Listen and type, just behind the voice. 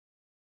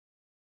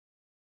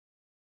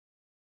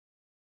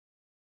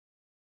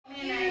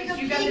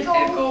mayonnaise. You got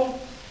the pickle.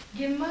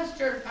 Give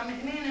mustard. I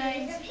mean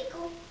mayonnaise.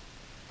 Pickle.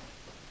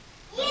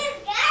 You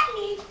got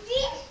me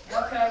fish.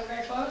 Okay,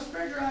 very close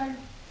refrigerator.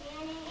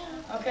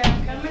 Okay,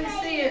 I'm coming to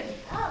see it.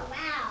 Oh,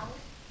 wow.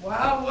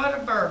 Wow, what a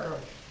burger.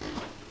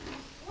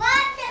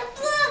 What the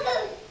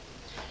burger?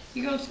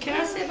 You go,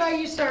 can I sit by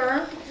you,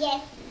 sir?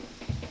 Yes.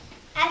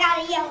 I got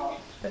a yellow.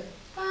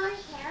 I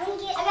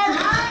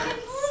got an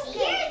orange.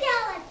 Here's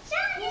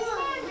a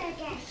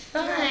hamburger.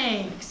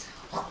 Thanks.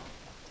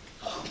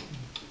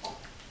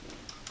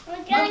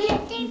 We're going to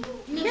take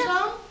You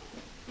some?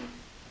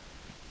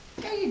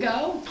 There you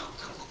go.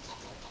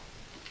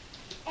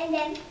 And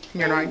then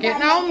You're not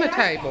getting on the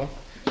table.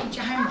 Eat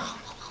your hamburger.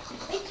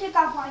 we took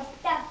off our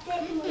stuff,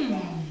 didn't we?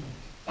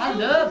 I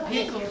love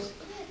pickles.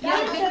 You Then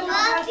got we took pickles?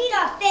 off our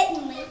stuff,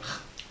 didn't we?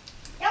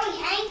 Then we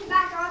hanged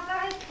back off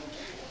our.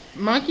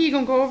 Monkey, you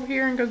gonna go over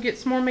here and go get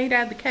some more meat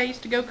out of the case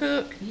to go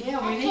cook?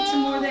 Yeah, we need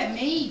some more of that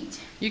meat.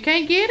 You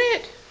can't get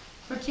it.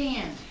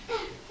 Pretend. Can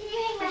you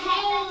hang my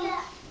hat back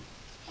up?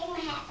 Hang my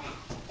hat back.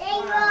 There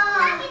you go. I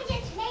can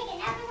just make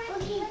another one.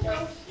 We'll keep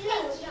those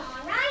meat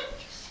on, right?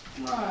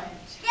 Right.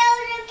 Those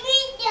are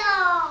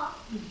meatballs.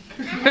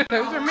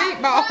 Those are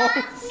meatballs.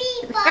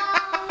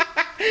 Meatballs.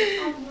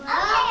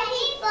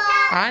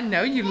 Meatballs. I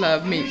know you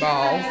love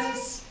meatballs.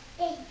 Yes.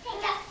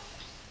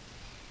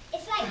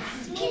 It's like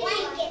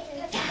blankets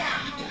and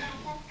stuff.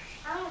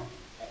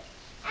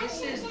 This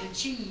is the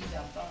cheese, I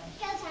think.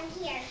 Goes on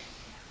here.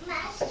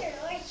 Mustard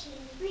or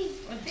cheese.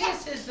 Well,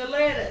 this is the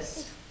lettuce.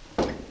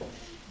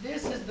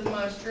 This is the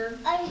mustard.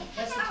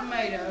 That's the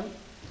tomato.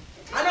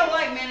 I don't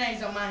like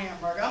mayonnaise on my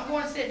hamburger. I'm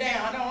going to sit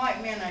down. I don't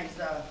like mayonnaise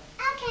though.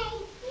 Okay.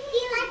 Do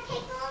you like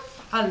pickles?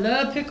 I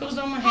love pickles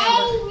on my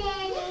hamburger.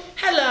 Hey, Nanny.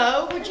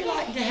 Hello, would you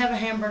like to have a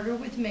hamburger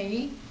with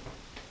me?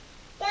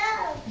 Go.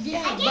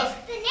 Yeah, I guess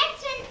the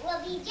next one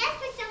will be just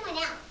for someone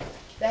else.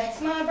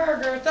 That's my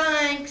burger,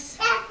 thanks.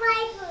 That's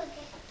my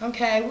burger.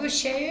 Okay, we'll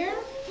share.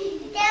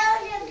 Those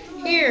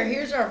are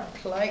Here's our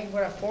plate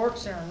with our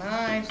forks and our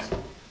knives.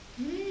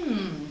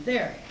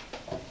 There.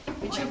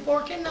 Get your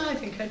fork and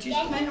knife and cut you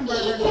some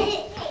hamburger.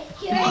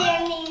 Here,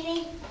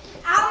 Nanny.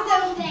 I'll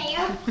go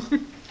there.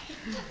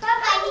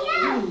 Bye-bye.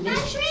 The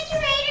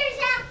refrigerator's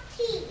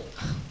empty.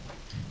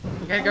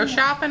 You gotta go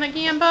shopping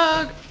again,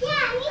 Bug? Yeah,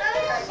 me too.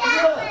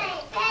 That way.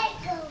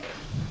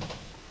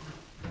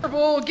 Get her,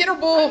 Bull. Get her,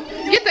 Bull.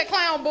 Get that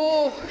clown,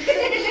 Bull.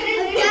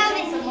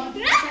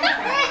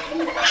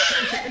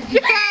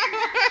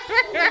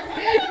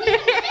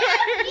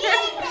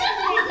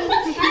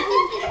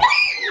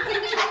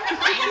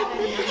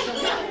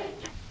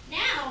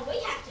 Now we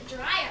have to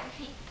dry our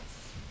hands.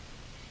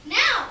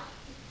 Now,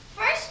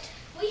 first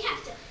we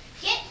have to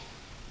get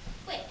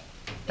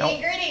the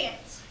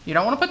ingredients. You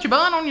don't want to put your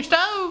bun on your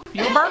stove.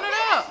 You'll burn it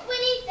up. We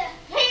need the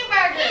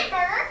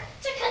hamburger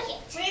to cook it.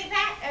 Where's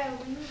that?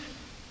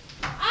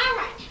 All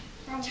right.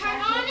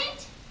 Turn on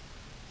it.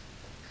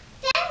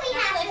 Then we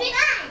have the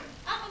bun.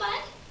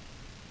 Bun.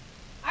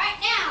 All right,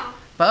 now.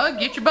 Bug,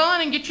 get your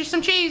bun and get you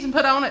some cheese and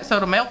put on it so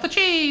it'll melt the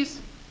cheese.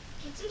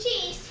 Get some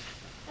cheese.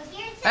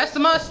 That's the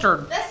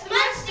mustard. That's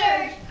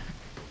mustard.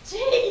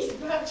 Cheese,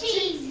 bro.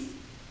 Cheese.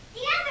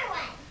 The other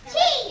one.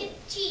 Cheese.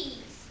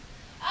 Cheese.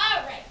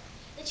 All right.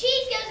 The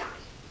cheese goes on.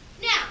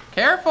 Now.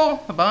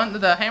 Careful,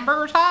 the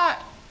hamburger's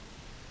hot.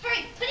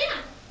 Hurry, put it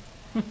on.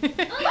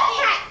 Okay.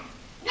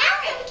 Now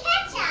for the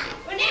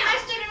ketchup. Well, now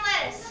mustard and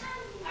lettuce.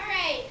 All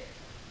right.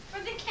 For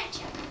the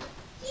ketchup.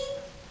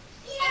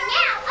 And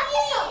now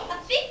a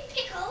big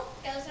pickle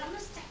goes on the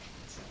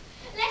second.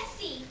 Let's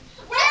see.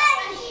 A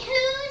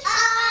huge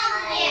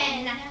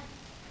onion.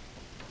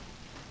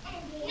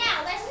 Now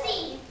let's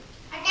see.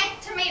 I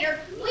got tomato.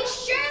 We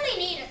surely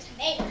need a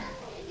tomato.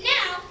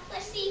 Now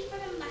let's see for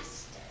the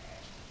mustard.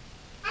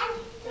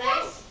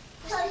 Lettuce.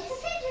 Oh,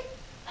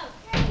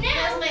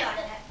 now the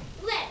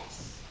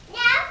lettuce.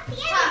 Now the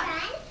other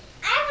one.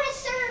 I want to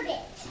serve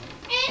it,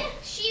 and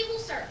she will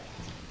serve it.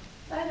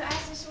 But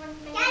ask this one.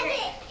 Does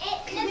it? It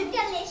looks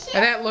delicious.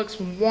 And that looks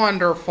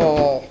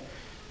wonderful.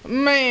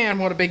 Man,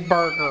 what a big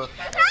burger.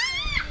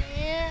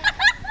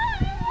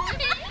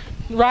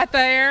 Right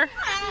there.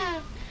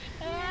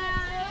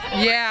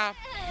 Yeah.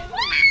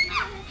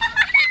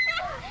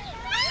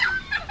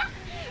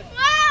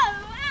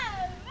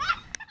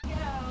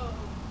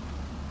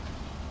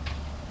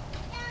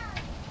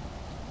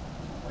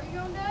 What are you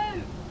going to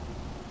do?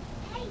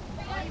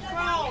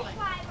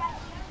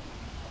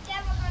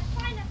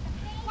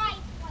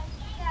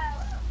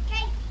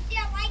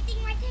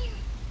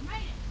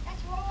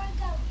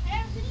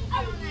 I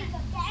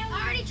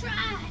already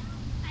tried.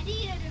 I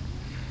did.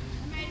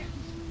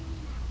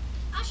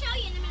 I'll show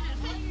you in a minute.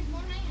 Okay?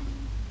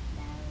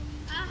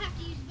 I'll have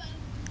to use both.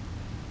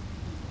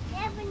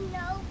 Never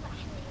know what.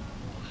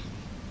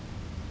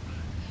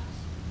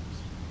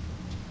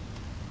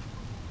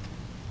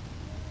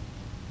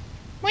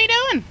 What are you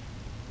doing?